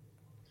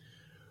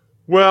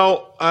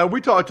 Well, we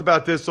talked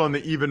about this on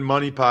the Even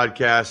Money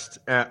podcast.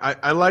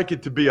 I like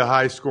it to be a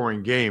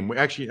high-scoring game.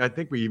 I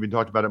think we even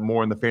talked about it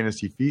more on the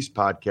Fantasy Feast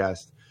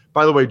podcast.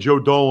 By the way, Joe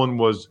Dolan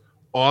was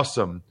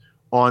awesome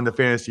on the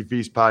Fantasy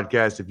Feast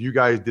podcast. If you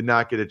guys did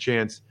not get a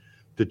chance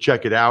to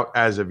check it out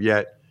as of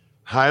yet,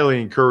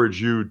 highly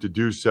encourage you to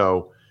do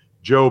so.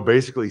 Joe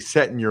basically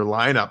setting your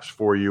lineups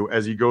for you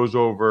as he goes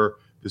over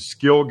the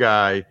skill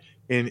guy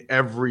in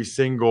every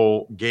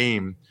single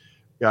game.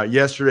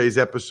 Yesterday's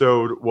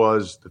episode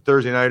was the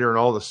Thursday nighter and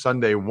all the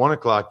Sunday 1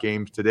 o'clock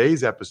games.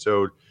 Today's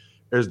episode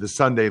is the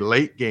Sunday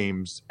late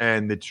games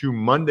and the 2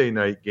 Monday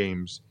night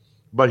games.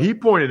 But he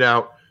pointed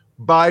out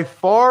by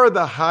far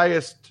the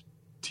highest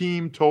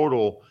team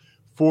total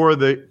for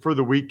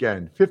the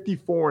weekend.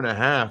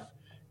 54.5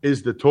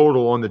 is the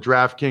total on the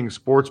DraftKings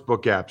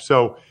Sportsbook app.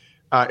 So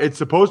it's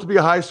supposed to be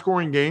a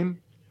high-scoring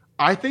game.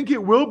 I think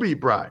it will be,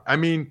 Bri. I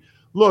mean,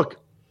 look,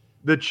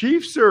 the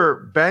Chiefs are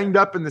banged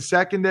up in the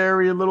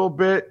secondary a little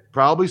bit,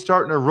 probably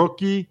starting a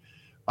rookie.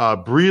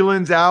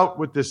 Breeland's out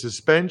with the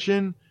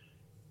suspension.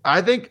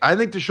 I think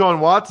Deshaun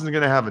Watson's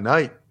going to have a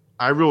night.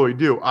 I really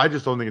do. I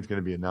just don't think it's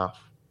going to be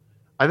enough.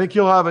 I think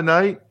he'll have a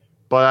night,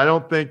 but I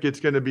don't think it's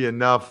going to be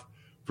enough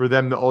for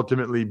them to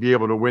ultimately be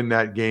able to win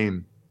that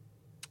game.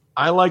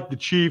 I like the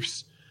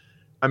Chiefs.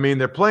 I mean,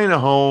 they're playing at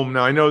home.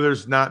 Now, I know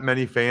there's not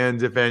many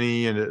fans, if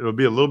any, and it'll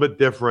be a little bit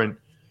different,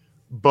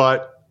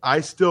 but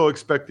I still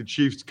expect the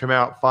Chiefs to come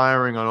out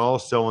firing on all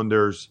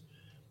cylinders.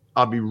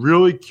 I'll be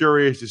really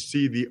curious to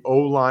see the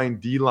O-line,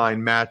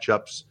 D-line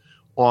matchups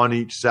on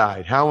each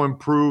side. How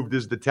improved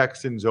is the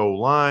Texans'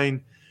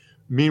 O-line?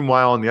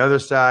 Meanwhile, on the other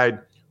side,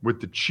 with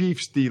the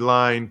Chiefs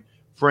D-line,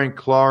 Frank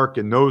Clark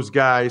and those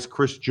guys,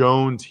 Chris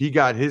Jones, he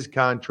got his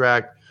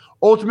contract.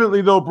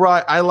 Ultimately, though,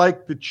 Bri, I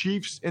like the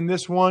Chiefs in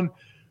this one.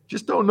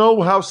 Just don't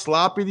know how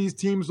sloppy these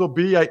teams will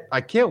be.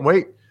 I can't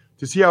wait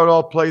to see how it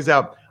all plays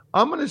out.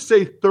 I'm going to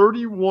say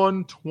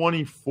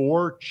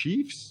 31-24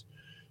 Chiefs.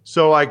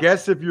 So I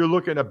guess if you're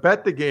looking to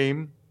bet the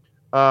game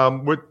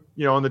on the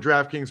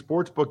DraftKings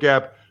Sportsbook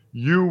app,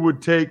 you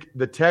would take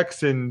the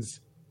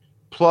Texans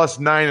plus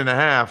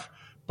 9.5.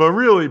 But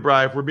really,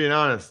 Bri, if we're being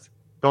honest,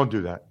 don't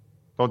do that.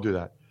 Don't do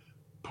that.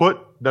 Put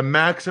the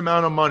max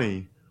amount of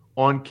money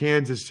on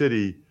Kansas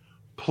City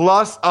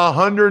plus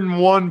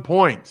 101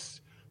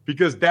 points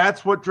because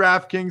that's what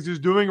DraftKings is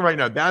doing right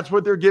now. That's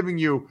what they're giving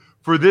you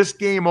for this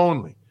game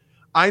only.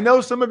 I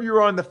know some of you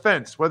are on the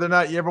fence whether or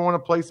not you ever want to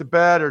place a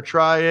bet or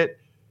try it.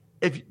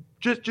 If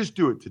just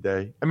do it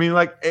today. I mean,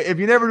 like if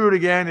you never do it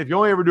again, if you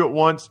only ever do it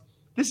once,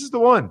 this is the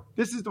one.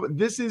 This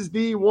is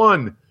the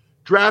one.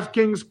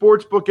 DraftKings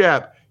Sportsbook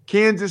app,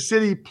 Kansas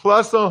City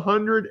plus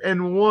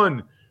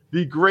 101,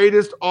 the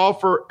greatest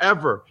offer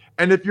ever.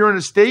 And if you're in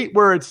a state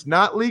where it's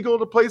not legal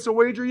to place a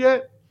wager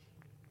yet,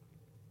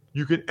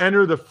 you can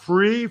enter the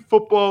free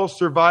football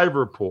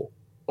survivor pool.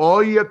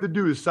 All you have to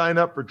do is sign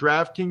up for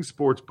DraftKings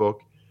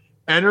Sportsbook,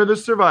 enter the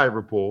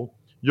survivor pool.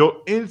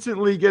 You'll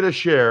instantly get a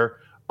share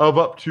of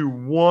up to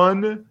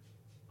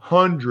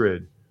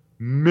 $100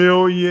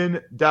 million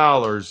in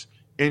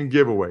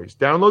giveaways.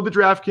 Download the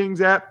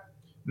DraftKings app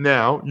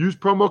now. Use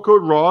promo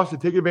code Ross to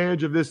take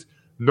advantage of this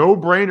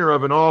no-brainer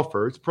of an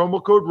offer. It's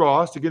promo code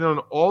Ross to get on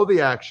all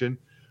the action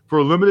for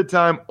a limited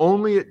time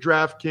only at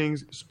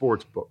DraftKings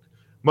Sportsbook.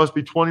 Must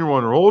be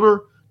 21 or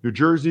older. New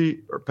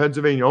Jersey or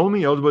Pennsylvania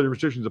only. Eligibility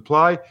restrictions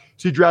apply.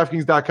 See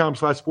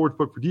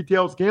DraftKings.com/sportsbook for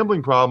details.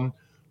 Gambling problem?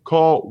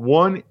 Call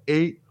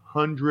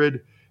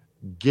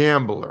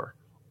 1-800-GAMBLER.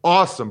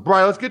 Awesome.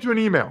 Brian, let's get to an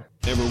email.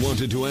 Ever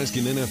wanted to ask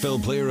an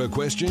NFL player a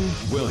question?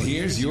 Well,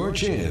 here's your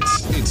chance.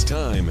 It's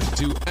time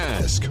to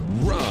Ask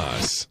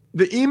Ross.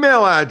 The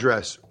email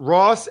address,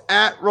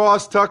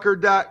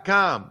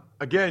 ross@rosstucker.com.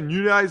 Again,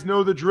 you guys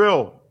know the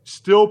drill.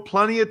 Still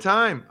plenty of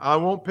time. I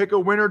won't pick a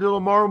winner till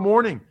tomorrow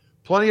morning.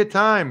 Plenty of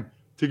time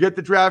to get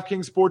the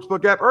DraftKings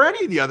Sportsbook app or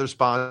any of the other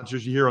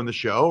sponsors you hear on the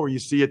show or you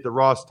see at the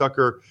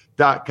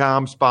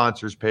rosstucker.com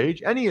sponsors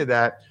page, any of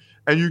that.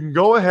 And you can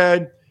go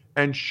ahead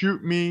and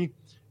shoot me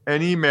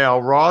an email,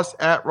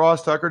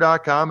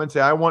 ross@rosstucker.com, and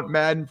say, I want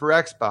Madden for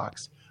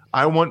Xbox.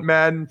 I want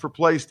Madden for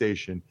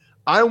PlayStation.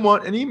 I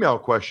want an email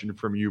question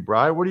from you,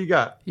 Bri. What do you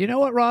got? You know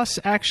what, Ross?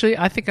 Actually,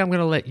 I think I'm going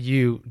to let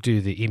you do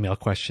the email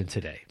question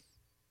today.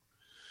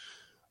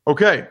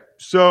 Okay,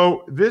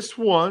 so this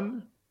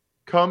one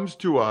comes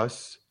to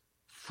us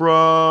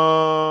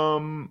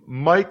from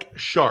Mike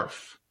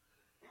Scharf.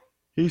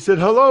 He said,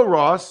 hello,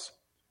 Ross.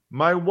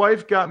 My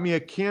wife got me a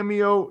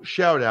Cameo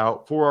shout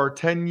out for our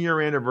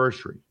 10-year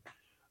anniversary.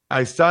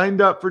 I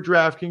signed up for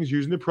DraftKings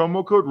using the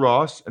promo code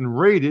Ross and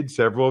rated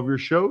several of your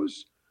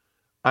shows.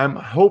 I'm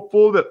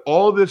hopeful that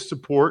all this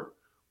support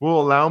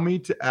will allow me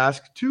to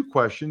ask 2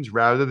 questions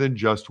rather than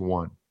just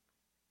one.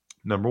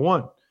 Number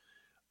 1,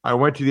 I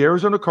went to the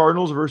Arizona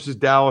Cardinals versus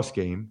Dallas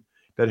game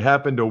that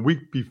happened a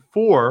week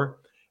before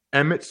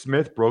Emmitt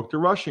Smith broke the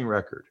rushing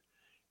record.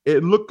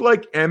 It looked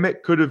like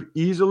Emmitt could have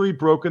easily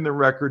broken the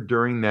record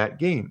during that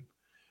game.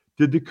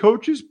 Did the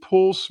coaches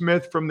pull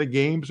Smith from the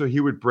game so he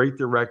would break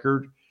the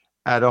record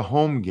at a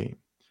home game?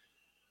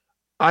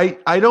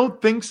 I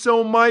don't think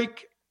so,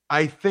 Mike.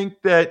 I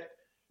think that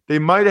they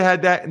might have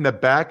had that in the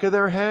back of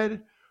their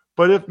head.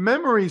 But if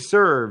memory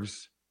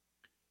serves,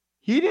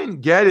 he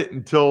didn't get it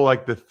until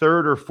like the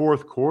 3rd or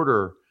 4th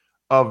quarter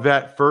of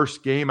that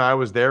first game I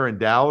was there in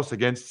Dallas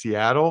against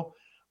Seattle.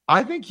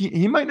 I think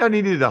he might not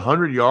have needed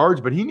 100 yards,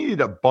 but he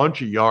needed a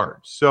bunch of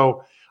yards.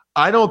 So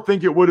I don't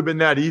think it would have been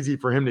that easy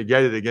for him to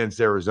get it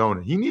against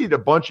Arizona. He needed a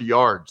bunch of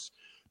yards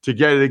to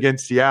get it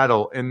against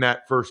Seattle in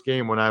that first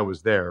game when I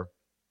was there.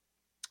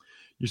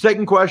 Your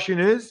second question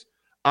is,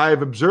 I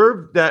have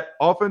observed that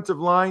offensive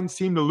lines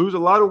seem to lose a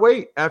lot of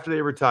weight after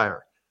they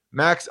retire.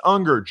 Max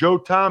Unger, Joe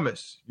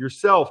Thomas,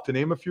 yourself, to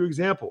name a few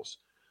examples.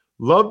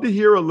 Love to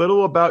hear a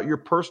little about your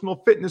personal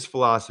fitness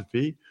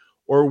philosophy.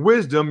 or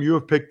wisdom you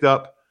have picked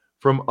up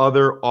from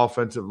other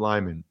offensive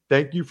linemen.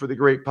 Thank you for the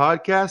great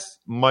podcast,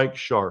 Mike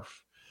Scharf.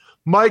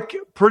 Mike,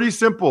 pretty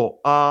simple.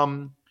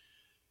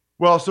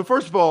 So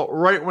first of all,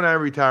 right when I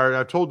retired,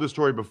 I told this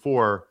story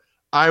before,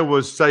 I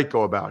was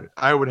psycho about it.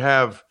 I would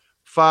have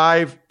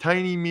 5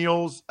 tiny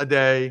meals a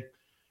day,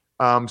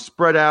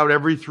 spread out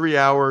every 3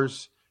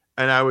 hours,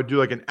 and I would do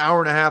like an hour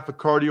and a half of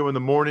cardio in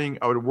the morning.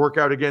 I would work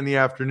out again in the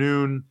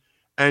afternoon,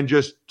 and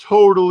just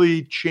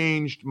totally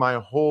changed my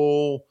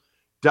whole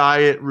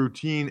diet,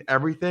 routine,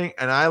 everything.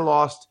 And I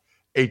lost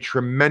a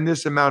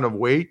tremendous amount of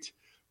weight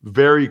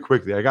very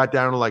quickly. I got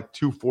down to like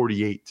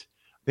 248.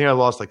 I think I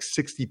lost like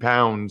 60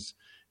 pounds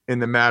in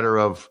the matter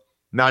of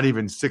not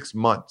even 6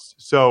 months.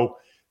 So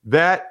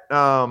that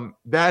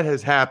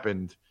has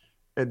happened.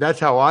 And that's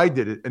how I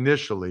did it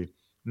initially.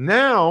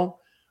 Now,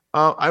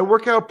 I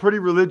work out pretty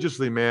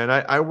religiously, man.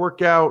 I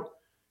work out,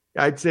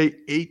 I'd say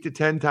 8 to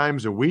 10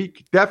 times a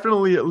week,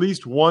 definitely at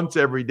least once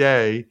every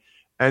day.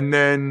 And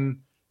then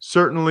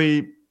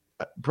certainly,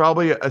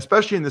 probably,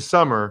 especially in the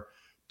summer,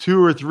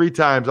 2 or 3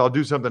 times I'll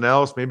do something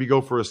else, maybe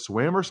go for a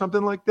swim or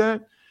something like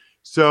that.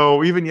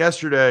 So even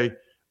yesterday,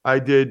 I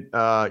did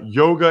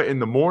yoga in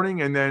the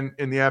morning, and then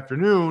in the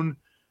afternoon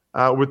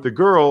with the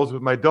girls,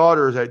 with my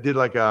daughters, I did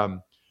like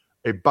a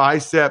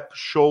bicep,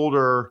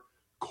 shoulder,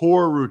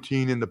 core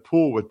routine in the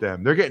pool with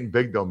them. They're getting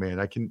big though, man.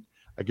 I can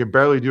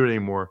barely do it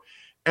anymore.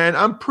 And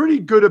I'm pretty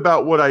good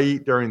about what I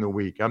eat during the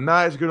week. I'm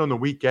not as good on the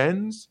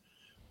weekends,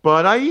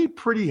 but I eat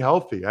pretty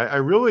healthy. I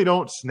really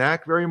don't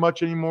snack very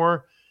much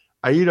anymore.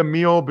 I eat a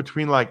meal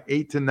between like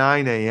 8 to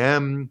 9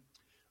 a.m.,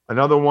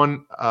 another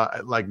one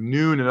at like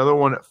noon, another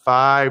one at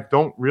 5.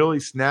 Don't really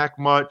snack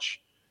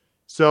much.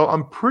 So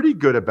I'm pretty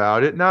good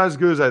about it. Not as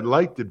good as I'd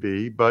like to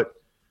be, but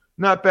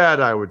not bad,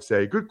 I would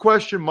say. Good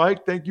question,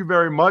 Mike. Thank you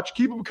very much.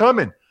 Keep them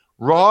coming.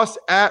 Ross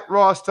at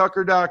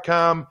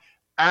rosstucker.com.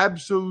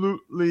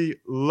 Absolutely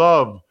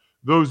love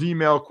those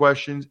email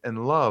questions,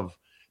 and love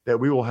that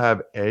we will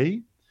have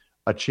a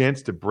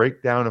chance to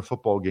break down a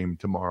football game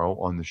tomorrow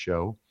on the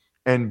show,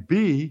 and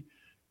B,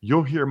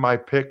 you'll hear my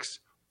picks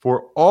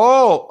for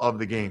all of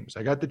the games.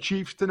 I got the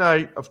Chiefs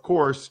tonight, of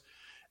course,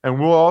 and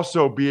we'll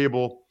also be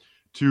able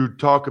to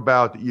talk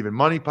about the Even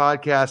Money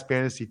podcast,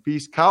 Fantasy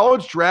Feast,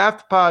 College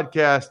Draft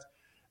podcast,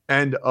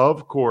 and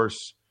of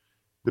course,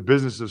 the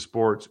Business of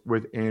Sports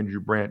with Andrew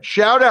Brandt.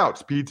 Shout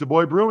outs, Pizza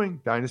Boy Brewing,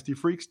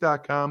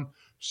 DynastyFreaks.com,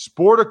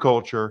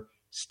 Sporticulture,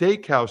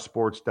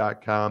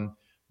 SteakhouseSports.com,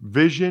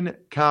 Vision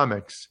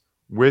Comics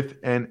with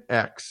an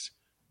X.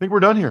 I think we're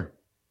done here.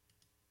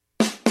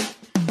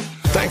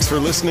 Thanks for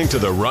listening to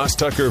the Ross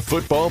Tucker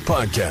Football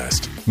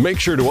Podcast. Make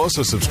sure to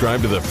also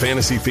subscribe to the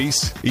Fantasy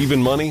Feast,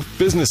 Even Money,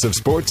 Business of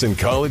Sports, and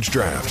College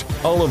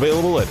Draft. All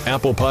available at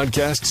Apple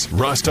Podcasts,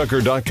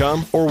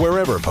 rosstucker.com, or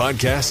wherever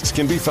podcasts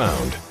can be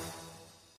found.